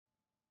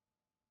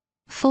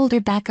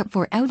Folder Backup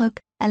for Outlook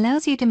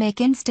allows you to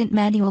make instant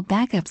manual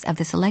backups of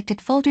the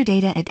selected folder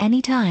data at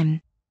any time.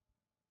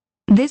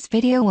 This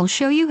video will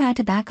show you how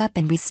to backup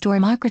and restore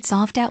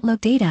Microsoft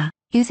Outlook data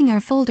using our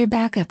Folder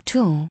Backup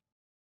tool.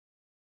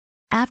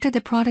 After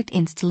the product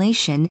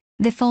installation,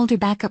 the Folder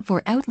Backup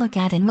for Outlook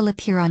add-in will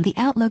appear on the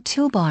Outlook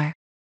toolbar.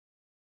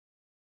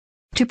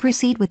 To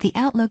proceed with the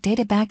Outlook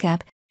data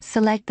backup,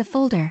 select the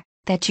folder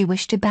that you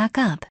wish to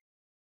backup.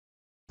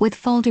 With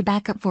Folder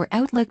Backup for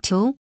Outlook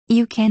tool,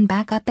 you can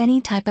backup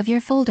any type of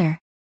your folder.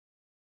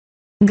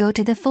 Go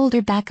to the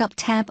Folder Backup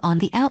tab on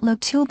the Outlook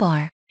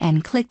toolbar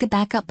and click the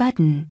Backup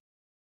button.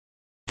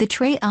 The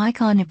tray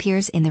icon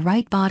appears in the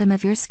right bottom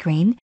of your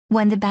screen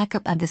when the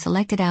backup of the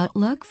selected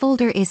Outlook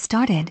folder is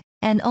started,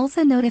 and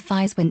also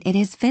notifies when it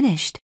is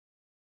finished.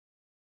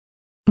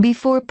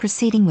 Before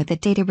proceeding with the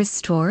data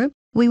restore,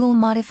 we will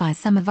modify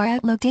some of our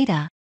Outlook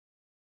data.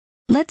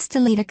 Let's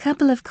delete a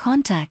couple of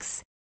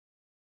contacts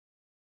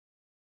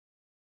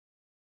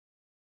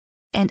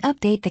and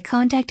update the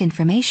contact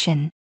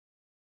information.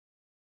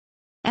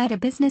 Add a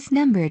business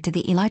number to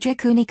the Elijah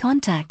Cooney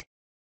contact.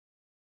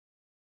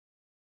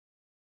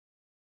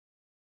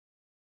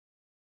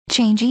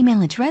 Change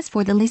email address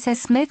for the Lisa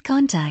Smith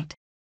contact.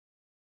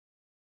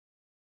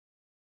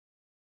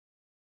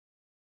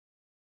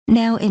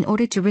 Now, in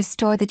order to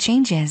restore the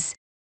changes,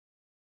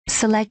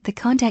 select the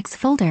Contacts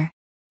folder.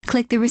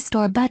 Click the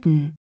Restore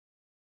button.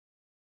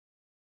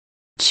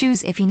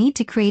 Choose if you need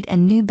to create a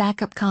new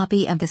backup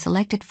copy of the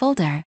selected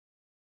folder.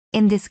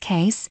 In this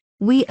case,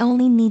 we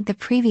only need the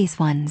previous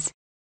ones.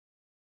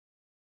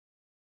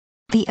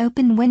 The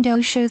open window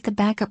shows the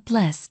backup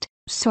list,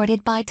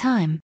 sorted by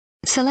time.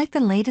 Select the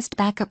latest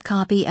backup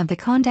copy of the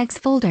Contacts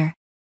folder.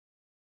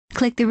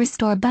 Click the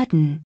Restore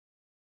button.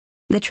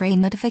 The tray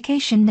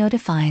notification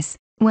notifies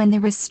when the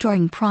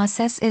restoring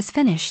process is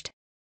finished.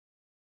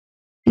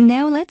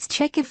 Now let's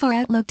check if our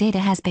Outlook data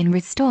has been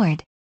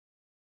restored.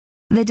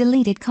 The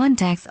deleted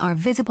contacts are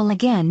visible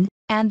again,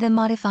 and the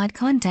modified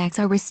contacts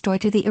are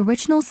restored to the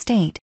original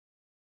state.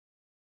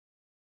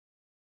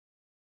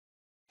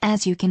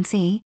 As you can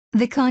see,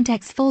 the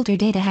Contacts folder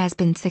data has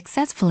been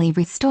successfully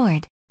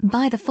restored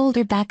by the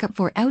Folder Backup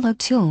for Outlook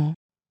tool.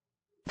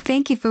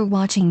 Thank you for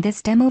watching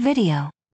this demo video.